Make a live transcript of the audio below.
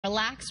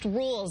Relaxed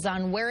rules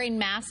on wearing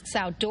masks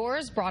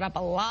outdoors brought up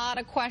a lot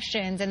of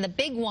questions, and the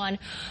big one,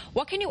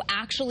 what can you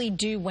actually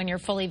do when you're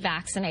fully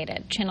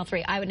vaccinated? Channel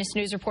 3 Eyewitness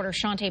News reporter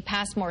Shante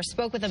Passmore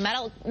spoke with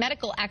a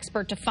medical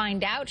expert to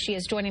find out. She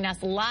is joining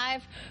us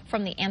live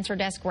from the answer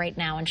desk right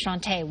now. And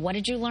Shante, what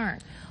did you learn?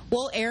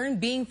 Well, Aaron,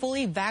 being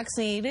fully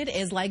vaccinated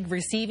is like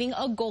receiving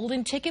a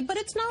golden ticket, but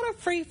it's not a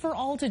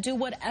free-for-all to do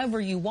whatever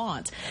you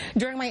want.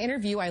 During my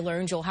interview, I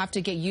learned you'll have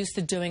to get used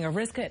to doing a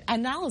risk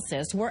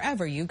analysis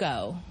wherever you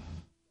go.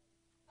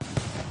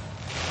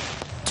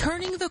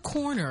 Turning the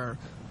corner.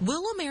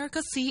 Will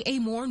America see a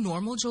more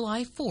normal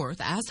July 4th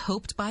as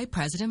hoped by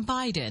President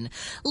Biden?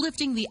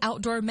 Lifting the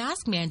outdoor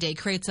mask mandate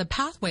creates a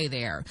pathway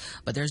there,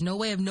 but there's no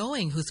way of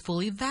knowing who's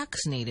fully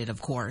vaccinated, of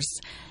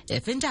course.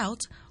 If in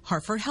doubt,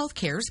 Hartford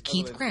HealthCare's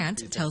Keith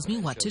Grant tells me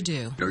what to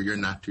do. Or you're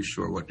not too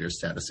sure what your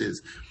status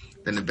is,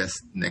 then the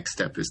best next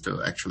step is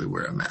to actually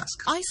wear a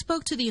mask. I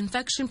spoke to the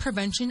infection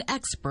prevention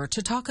expert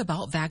to talk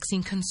about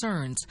vaccine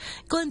concerns.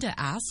 Glenda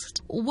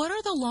asked, what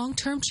are the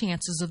long-term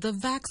chances of the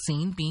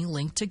vaccine being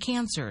linked to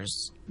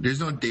cancers? There's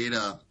no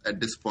data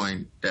at this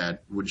point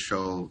that would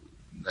show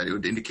that it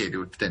would indicate it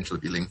would potentially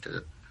be linked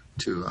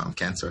to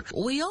cancer.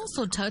 We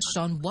also touched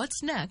on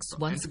what's next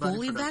once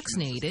fully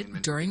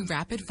vaccinated during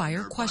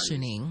rapid-fire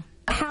questioning.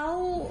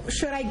 How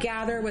should I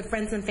gather with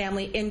friends and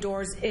family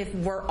indoors if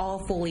we're all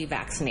fully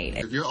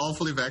vaccinated? If you're all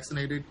fully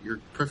vaccinated, you're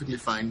perfectly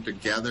fine to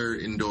gather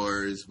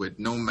indoors with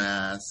no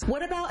mask.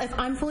 What about if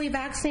I'm fully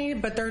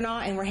vaccinated but they're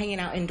not and we're hanging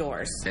out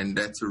indoors? And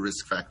that's a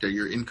risk factor.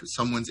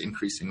 Someone's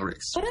increasing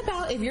risk. What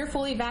about if you're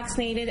fully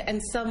vaccinated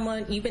and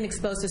you've been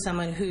exposed to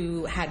someone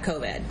who had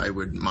COVID? I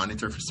would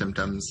monitor for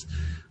symptoms,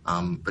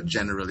 but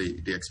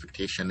generally the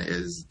expectation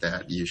is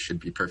that you should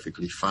be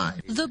perfectly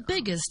fine. The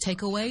biggest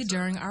takeaway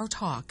during our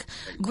talk,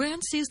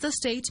 Grant sees the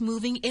state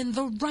moving in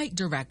the right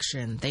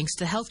direction thanks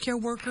to healthcare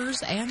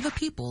workers and the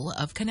people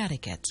of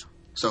Connecticut.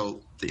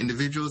 So the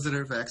individuals that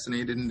are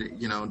vaccinated,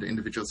 the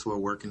individuals who are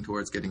working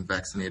towards getting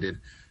vaccinated,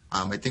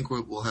 I think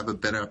we'll have a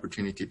better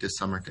opportunity this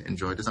summer to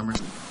enjoy the summer.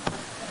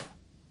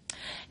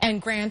 And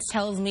Grant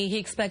tells me he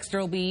expects there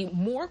will be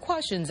more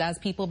questions as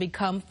people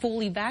become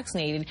fully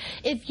vaccinated.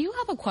 If you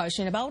have a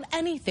question about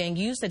anything,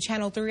 use the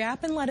Channel 3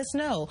 app and let us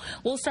know.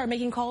 We'll start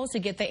making calls to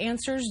get the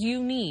answers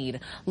you need.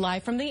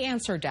 Live from the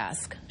answer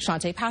desk,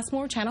 Shante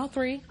Passmore, Channel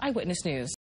 3 Eyewitness News.